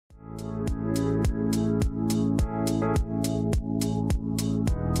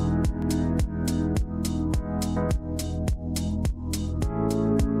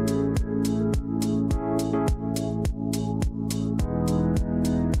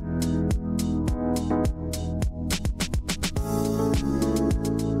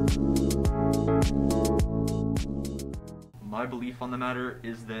My belief on the matter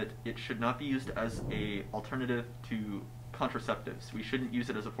is that it should not be used as an alternative to contraceptives. We shouldn't use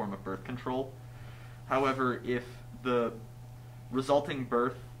it as a form of birth control. However, if the resulting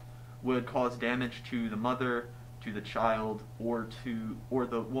birth would cause damage to the mother, to the child, or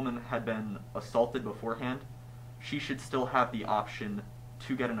the woman had been assaulted beforehand, she should still have the option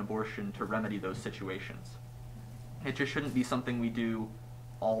to get an abortion to remedy those situations. It just shouldn't be something we do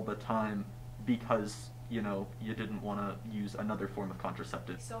all the time because you didn't want to use another form of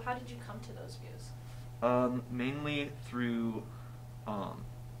contraceptive. So how did you come to those views? Mainly through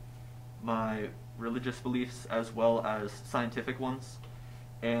my religious beliefs as well as scientific ones,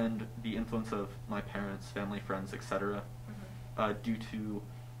 and the influence of my parents, family, friends, etc. Due to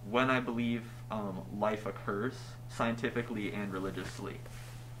when I believe life occurs, scientifically and religiously.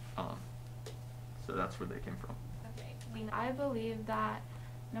 So that's where they came from. Okay, Lena. I believe that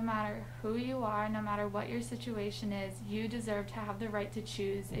no matter who you are, no matter what your situation is, you deserve to have the right to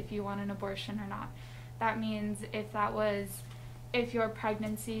choose if you want an abortion or not. That means if your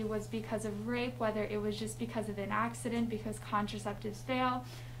pregnancy was because of rape, whether it was just because of an accident, because contraceptives fail,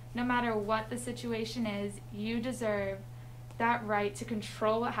 no matter what the situation is, you deserve that right to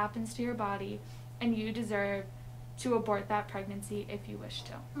control what happens to your body, and you deserve to abort that pregnancy if you wish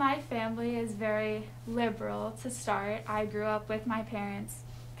to. My family is very liberal to start. I grew up with my parents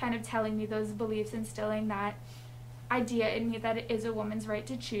kind of telling me those beliefs, instilling that idea in me that it is a woman's right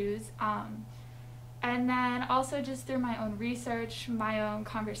to choose. And then also just through my own research, my own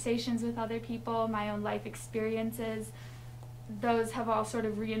conversations with other people, my own life experiences, those have all sort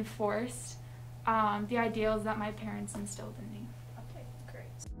of reinforced the ideals that my parents instilled in me. Okay, great.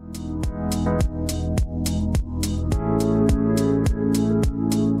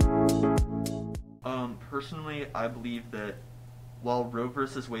 Personally, I believe that while Roe v.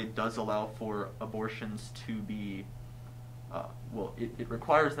 Wade does allow for abortions to be, it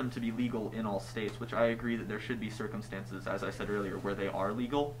requires them to be legal in all states, which I agree that there should be circumstances, as I said earlier, where they are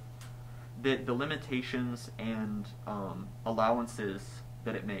legal, that the limitations and allowances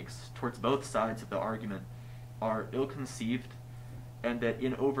that it makes towards both sides of the argument are ill-conceived, and that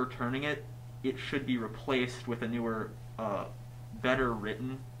in overturning it, it should be replaced with a newer, better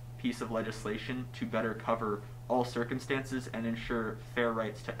written piece of legislation to better cover all circumstances and ensure fair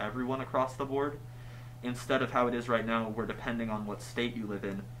rights to everyone across the board, instead of how it is right now, where depending on what state you live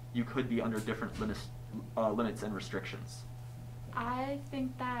in, you could be under different limits and restrictions. I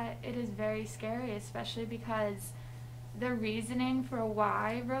think that it is very scary, especially because the reasoning for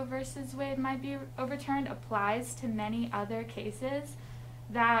why Roe v. Wade might be overturned applies to many other cases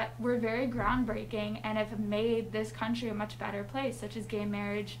that were very groundbreaking and have made this country a much better place, such as gay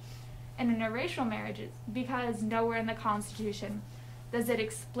marriage and interracial marriages, because nowhere in the Constitution does it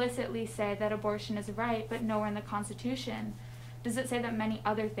explicitly say that abortion is a right, but nowhere in the Constitution does it say that many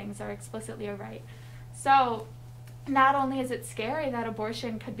other things are explicitly a right. So not only is it scary that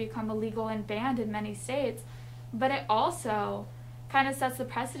abortion could become illegal and banned in many states, but it also kind of sets the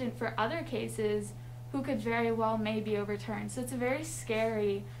precedent for other cases who could very well may be overturned. So it's a very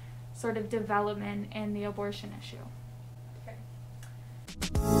scary sort of development in the abortion issue. Okay.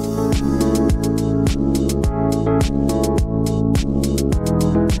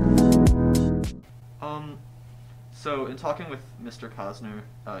 So in talking with Mr. Cosner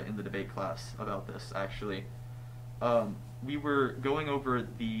in the debate class about this, actually, we were going over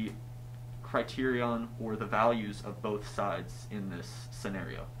the criterion or the values of both sides in this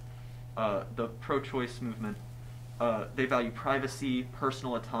scenario. The pro-choice movement, they value privacy,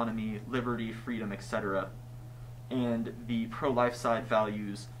 personal autonomy, liberty, freedom, etc. And the pro-life side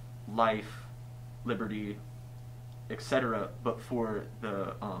values life, liberty, etc., but for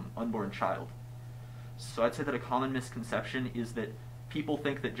the unborn child. So I'd say that a common misconception is that people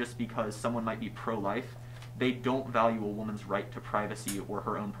think that just because someone might be pro-life, they don't value a woman's right to privacy or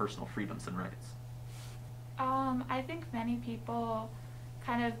her own personal freedoms and rights. I think many people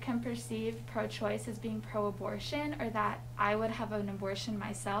kind of can perceive pro-choice as being pro-abortion, or that I would have an abortion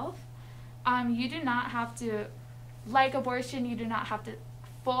myself. You do not have to like abortion, you do not have to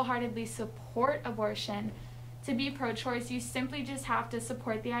full-heartedly support abortion to be pro-choice. You simply just have to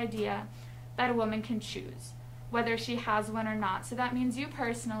support the idea that a woman can choose whether she has one or not. So that means you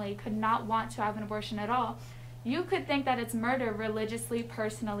personally could not want to have an abortion at all. You could think that it's murder religiously,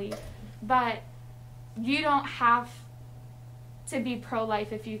 personally, but you don't have to be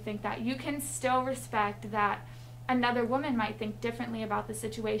pro-life if you think that. You can still respect that another woman might think differently about the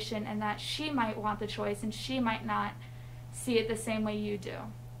situation and that she might want the choice and she might not see it the same way you do.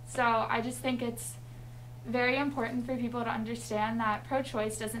 So I just think it's very important for people to understand that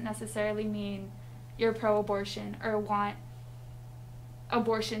pro-choice doesn't necessarily mean you're pro-abortion or want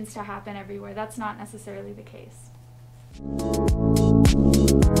abortions to happen everywhere. That's not necessarily the case.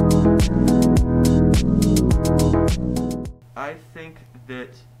 I think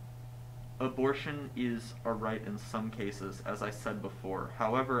that abortion is a right in some cases, as I said before.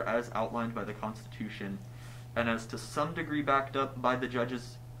 However, as outlined by the Constitution, and as to some degree backed up by the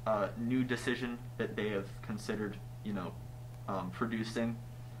judge's new decision that they have considered, producing,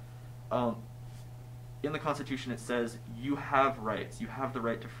 in the Constitution it says you have rights. You have the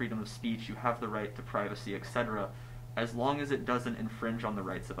right to freedom of speech, you have the right to privacy, etc., as long as it doesn't infringe on the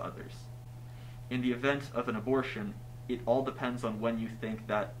rights of others. In the event of an abortion, it all depends on when you think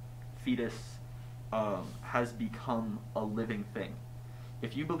that fetus has become a living thing.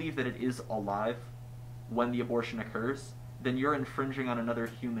 If you believe that it is alive when the abortion occurs, then you're infringing on another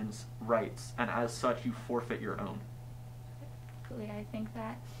human's rights, and as such, you forfeit your own. I think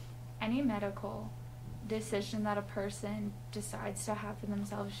that any medical decision that a person decides to have for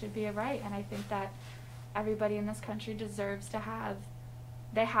themselves should be a right, and I think that everybody in this country deserves to have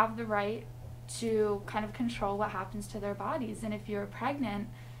the right to kind of control what happens to their bodies. And if you're pregnant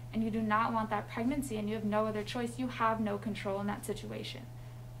and you do not want that pregnancy and you have no other choice, you have no control in that situation.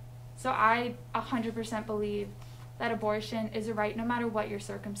 So I 100% believe that abortion is a right no matter what your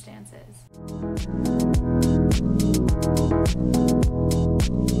circumstances.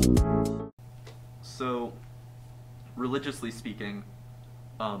 So, religiously speaking,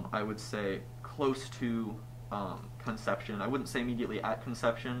 I would say close to conception. I wouldn't say immediately at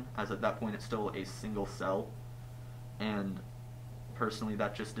conception, as at that point it's still a single cell, and personally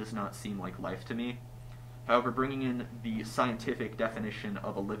that just does not seem like life to me. However, bringing in the scientific definition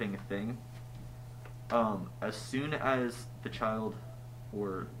of a living thing, as soon as the child,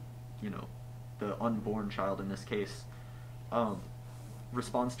 or the unborn child in this case,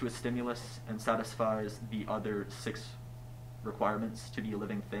 responds to a stimulus and satisfies the other 6 requirements to be a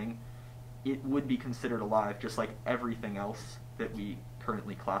living thing, it would be considered alive, just like everything else that we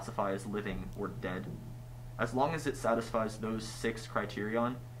currently classify as living or dead. As long as it satisfies those 6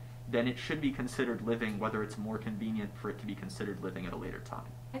 criterion, then it should be considered living, whether it's more convenient for it to be considered living at a later time.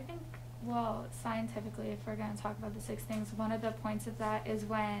 I think, well, scientifically, if we're going to talk about the 6 things, one of the points of that is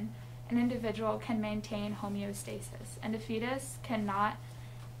when an individual can maintain homeostasis, and a fetus cannot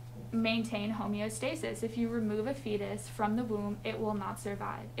maintain homeostasis. If you remove a fetus from the womb, it will not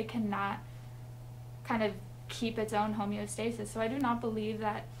survive. It cannot kind of keep its own homeostasis. So I do not believe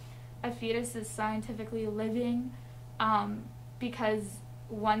that a fetus is scientifically living, because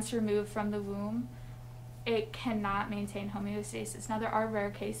once removed from the womb, it cannot maintain homeostasis. Now, there are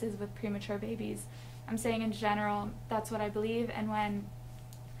rare cases with premature babies. I'm saying in general, that's what I believe. And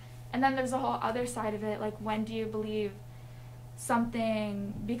then there's a whole other side of it, like, when do you believe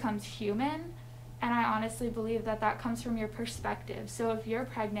something becomes human? And I honestly believe that that comes from your perspective. So if you're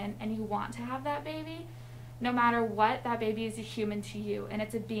pregnant and you want to have that baby, no matter what, that baby is a human to you, and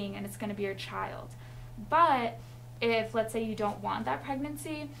it's a being, and it's going to be your child. But if, let's say, you don't want that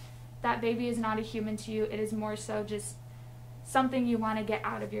pregnancy, that baby is not a human to you. It is more so just something you want to get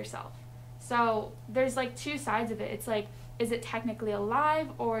out of yourself. So there's like 2 sides of it. It's like, is it technically alive,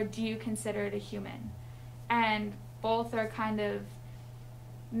 or do you consider it a human? And both are kind of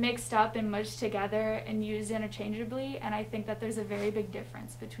mixed up and mushed together and used interchangeably, and I think that there's a very big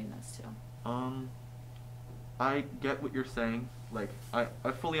difference between those 2. I get what you're saying. Like, I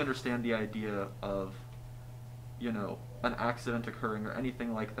fully understand the idea of, an accident occurring or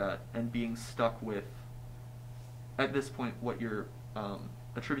anything like that, and being stuck with, at this point, what you're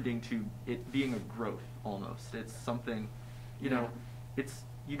attributing to it being a growth, almost. It's something, it's,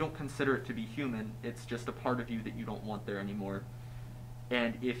 you don't consider it to be human, it's just a part of you that you don't want there anymore.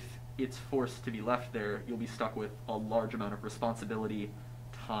 And if it's forced to be left there, you'll be stuck with a large amount of responsibility,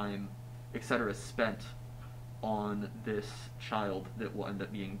 time, etc. spent on this child that will end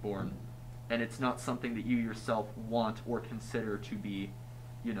up being born. And it's not something that you yourself want or consider to be,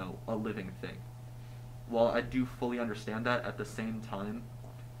 a living thing. While I do fully understand that, at the same time,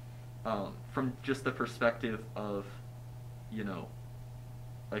 from just the perspective of,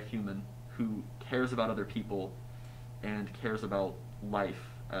 a human who cares about other people and cares about life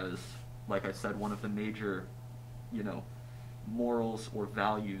as, like I said, one of the major, morals or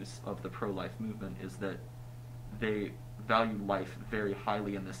values of the pro-life movement, is that they value life very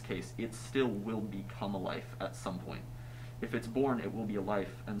highly in this case, it still will become a life at some point. If it's born, it will be a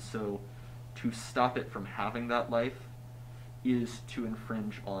life, and so to stop it from having that life is to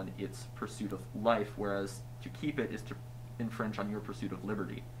infringe on its pursuit of life, whereas to keep it is to infringe on your pursuit of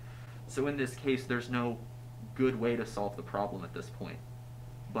liberty. So in this case, there's no good way to solve the problem at this point,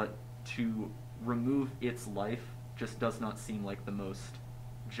 but to remove its life just does not seem like the most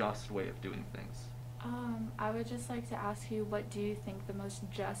just way of doing things. I would just like to ask you, what do you think the most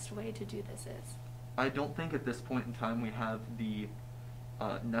just way to do this is? I don't think at this point in time we have the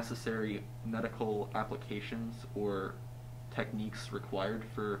necessary medical applications or techniques required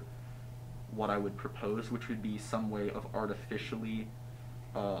for what I would propose, which would be some way of artificially,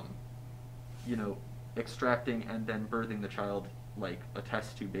 extracting and then birthing the child like a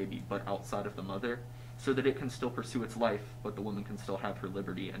test tube baby, but outside of the mother, so that it can still pursue its life, but the woman can still have her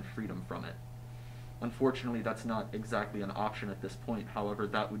liberty and freedom from it. Unfortunately, that's not exactly an option at this point. However,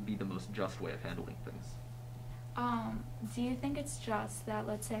 that would be the most just way of handling things. Do you think it's just that,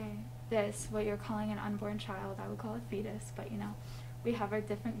 let's say, what you're calling an unborn child, I would call it fetus, but we have our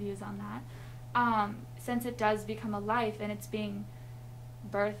different views on that. Since it does become a life and it's being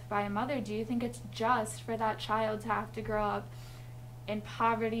birthed by a mother, do you think it's just for that child to have to grow up in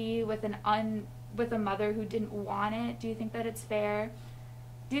poverty with a mother who didn't want it? Do you think that it's fair?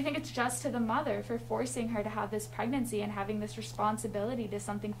 Do you think it's just to the mother for forcing her to have this pregnancy and having this responsibility to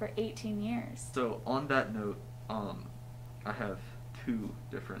something for 18 years? So on that note, I have two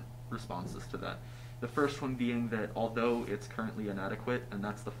different responses to that. The first one being that although it's currently inadequate, and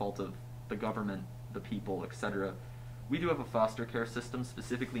that's the fault of the government, the people, etc., we do have a foster care system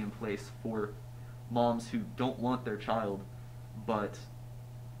specifically in place for moms who don't want their child, but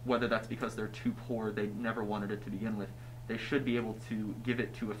whether that's because they're too poor, they never wanted it to begin with, they should be able to give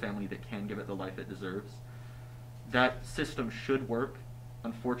it to a family that can give it the life it deserves. That system should work.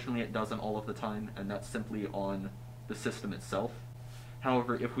 Unfortunately, it doesn't all of the time, and that's simply on the system itself.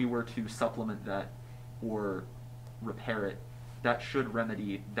 However, if we were to supplement that or repair it, that should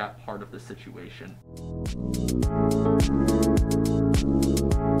remedy that part of the situation.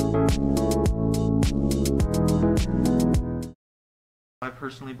 I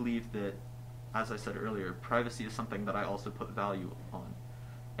personally believe that, as I said earlier, privacy is something that I also put value on.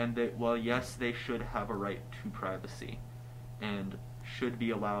 And that, while yes, they should have a right to privacy and should be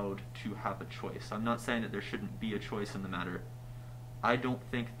allowed to have a choice. I'm not saying that there shouldn't be a choice in the matter. I don't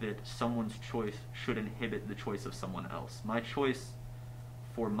think that someone's choice should inhibit the choice of someone else. My choice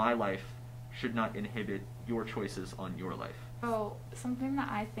for my life should not inhibit your choices on your life. Oh, something that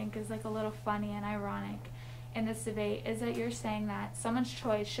I think is like a little funny and ironic in this debate is that you're saying that someone's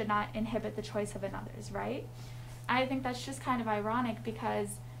choice should not inhibit the choice of another's, right? I think that's just kind of ironic because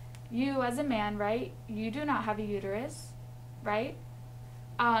you as a man, right, you do not have a uterus, right?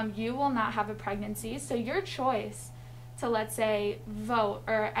 You will not have a pregnancy, so your choice to, let's say, vote,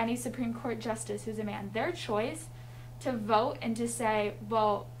 or any Supreme Court justice who's a man, their choice to vote and to say,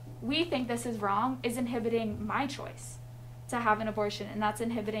 well, we think this is wrong, is inhibiting my choice to have an abortion, and that's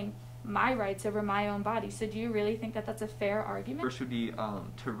inhibiting my rights over my own body. So do you really think that that's a fair argument? First would be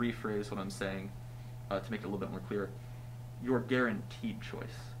to rephrase what I'm saying, to make it a little bit more clear. Your guaranteed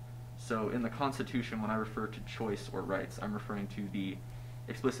choice. So in the Constitution, when I refer to choice or rights, I'm referring to the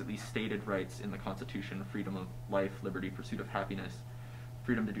explicitly stated rights in the Constitution: freedom of life, liberty, pursuit of happiness,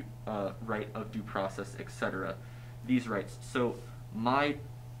 freedom to right of due process, etc. These rights. So my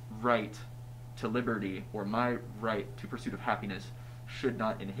right to liberty or my right to pursuit of happiness should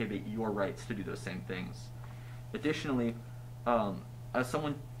not inhibit your rights to do those same things. Additionally, as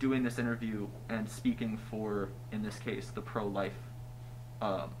someone doing this interview and speaking for, in this case, the pro-life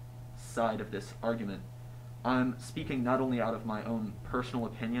side of this argument, I'm speaking not only out of my own personal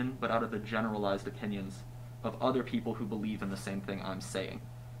opinion, but out of the generalized opinions of other people who believe in the same thing I'm saying.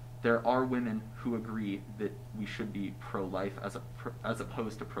 There are women who agree that we should be pro-life as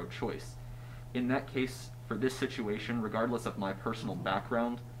opposed to pro-choice. In that case, for this situation, regardless of my personal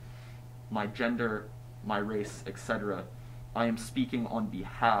background, my gender, my race, etc., I am speaking on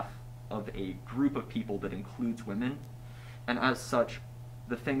behalf of a group of people that includes women, and as such,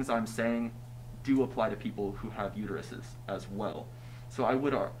 the things I'm saying do apply to people who have uteruses as well. So I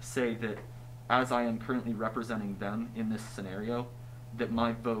would say that as I am currently representing them in this scenario, that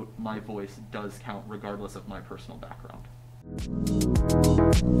my vote, my voice does count regardless of my personal background.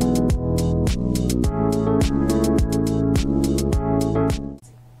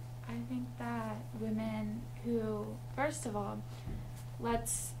 I think that women who, first of all,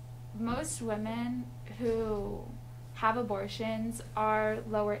 most women who have abortions are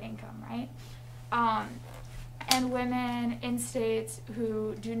lower income, right? and women in states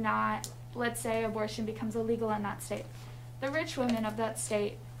who do not, let's say abortion becomes illegal in that state. The rich women of that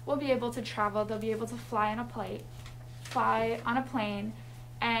state will be able to travel, they'll be able to fly on a plane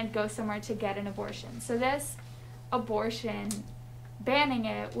and go somewhere to get an abortion. So this abortion, banning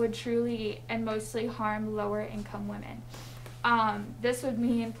it, would truly and mostly harm lower income women. This would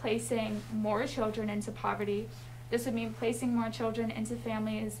mean placing more children into poverty. This would mean placing more children into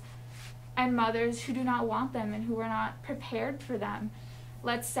families and mothers who do not want them and who are not prepared for them.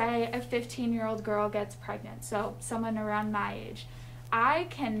 Let's say a 15-year-old girl gets pregnant, so someone around my age. I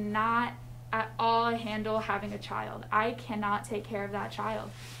cannot at all handle having a child. I cannot take care of that child.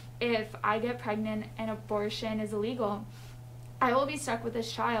 If I get pregnant and abortion is illegal, I will be stuck with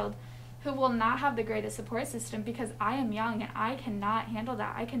this child who will not have the greatest support system because I am young and I cannot handle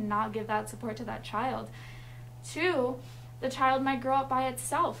that. I cannot give that support to that child. Two, the child might grow up by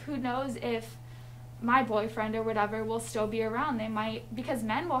itself. Who knows if my boyfriend or whatever will still be around. They might, because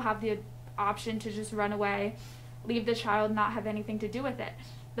men will have the option to just run away, leave the child, not have anything to do with it.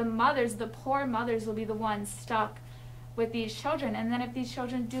 The mothers, the poor mothers, will be the ones stuck with these children. And then if these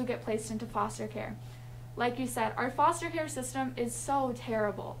children do get placed into foster care, like you said, our foster care system is so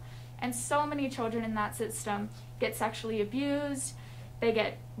terrible. And so many children in that system get sexually abused, they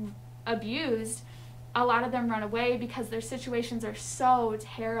get abused. A lot of them run away because their situations are so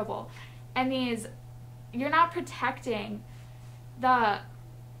terrible. And you're not protecting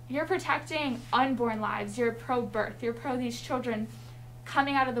you're protecting unborn lives. You're pro-birth. You're pro these children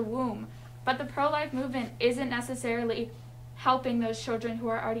coming out of the womb. But the pro-life movement isn't necessarily helping those children who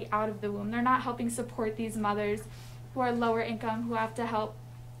are already out of the womb. They're not helping support these mothers who are lower income, who have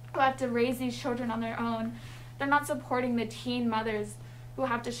to raise these children on their own. They're not supporting the teen mothers who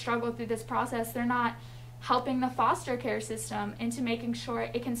have to struggle through this process. They're not helping the foster care system into making sure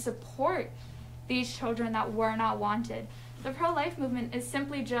it can support these children that were not wanted. The pro-life movement is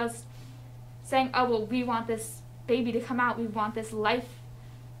simply just saying, oh, well, we want this baby to come out, we want this life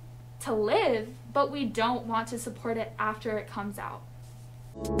to live, but we don't want to support it after it comes out.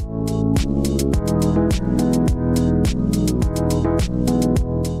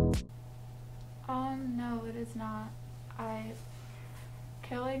 No, it is not.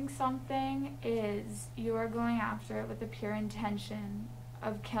 Killing something is you are going after it with the pure intention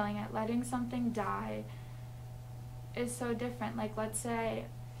of killing it. Letting something die is so different. Like, let's say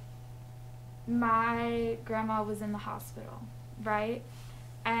my grandma was in the hospital, right?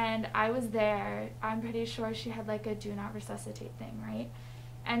 And I was there. I'm pretty sure she had like a do not resuscitate thing, right?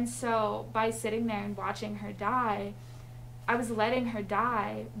 And so by sitting there and watching her die, I was letting her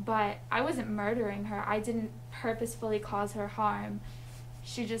die, but I wasn't murdering her. I didn't purposefully cause her harm.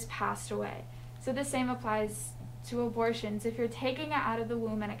 She just passed away. So the same applies to abortions. If you're taking it out of the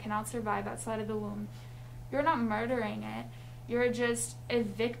womb and it cannot survive outside of the womb, you're not murdering it. You're just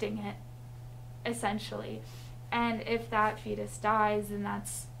evicting it, essentially. And if that fetus dies, then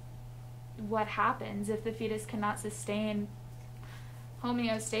that's what happens. If the fetus cannot sustain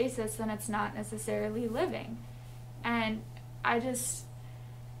homeostasis, then it's not necessarily living. And I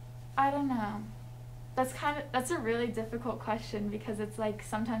don't know. That's a really difficult question, because it's like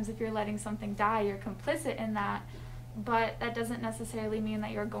sometimes if you're letting something die, you're complicit in that, but that doesn't necessarily mean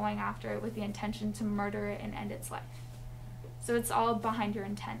that you're going after it with the intention to murder it and end its life. So it's all behind your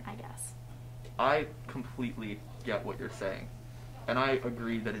intent, I guess. I completely get what you're saying, and I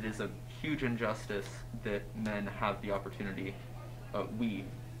agree that it is a huge injustice that men have the opportunity, we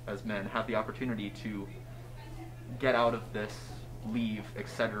as men have the opportunity to get out of this, leave,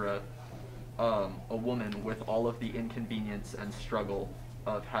 etc., a woman with all of the inconvenience and struggle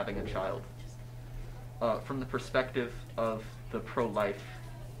of having a child. From the perspective of the pro-life,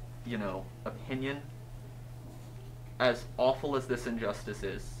 opinion, as awful as this injustice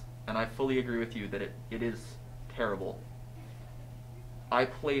is, and I fully agree with you that it is terrible, I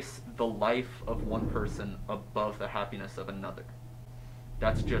place the life of one person above the happiness of another.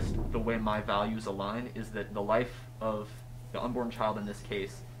 That's just the way my values align, is that the life of the unborn child in this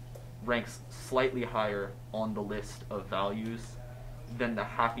case ranks slightly higher on the list of values than the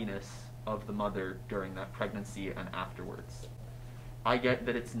happiness of the mother during that pregnancy and afterwards. I get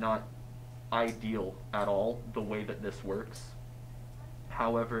that it's not ideal at all, the way that this works.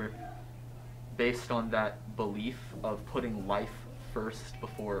 However, based on that belief of putting life first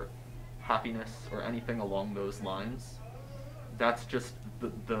before happiness or anything along those lines, that's just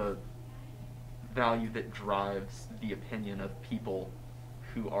the value that drives the opinion of people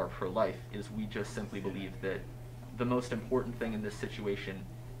who are pro-life, is we just simply believe that the most important thing in this situation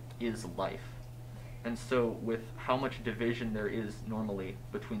is life. And so with how much division there is normally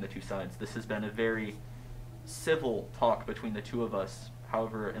between the two sides, this has been a very civil talk between the two of us.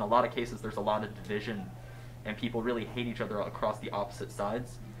 However, in a lot of cases, there's a lot of division, and people really hate each other across the opposite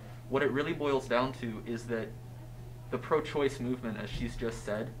sides. What it really boils down to is that the pro-choice movement, as she's just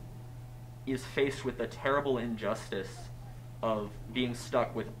said, is faced with the terrible injustice of being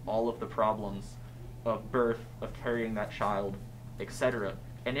stuck with all of the problems of birth, of carrying that child, etc.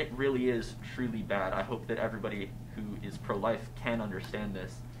 And it really is truly bad. I hope that everybody who is pro-life can understand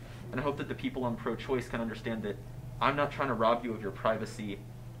this. And I hope that the people on pro-choice can understand that I'm not trying to rob you of your privacy.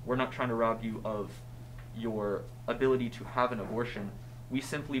 We're not trying to rob you of your ability to have an abortion. We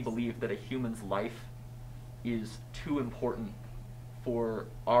simply believe that a human's life is too important for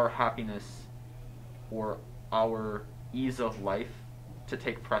our happiness or our ease of life to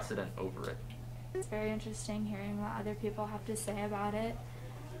take precedent over it. It's very interesting hearing what other people have to say about it.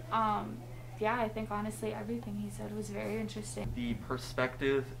 Yeah, I think honestly everything he said was very interesting. The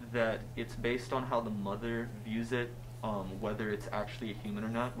perspective that it's based on how the mother views it, whether it's actually a human or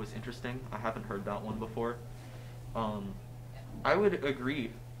not, was interesting. I haven't heard that one before. I would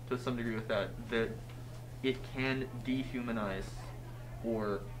agree to some degree with that it can dehumanize,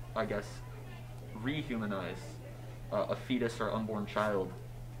 or I guess rehumanize, a fetus or unborn child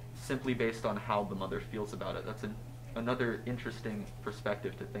simply based on how the mother feels about it. That's another interesting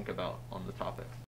perspective to think about on the topic.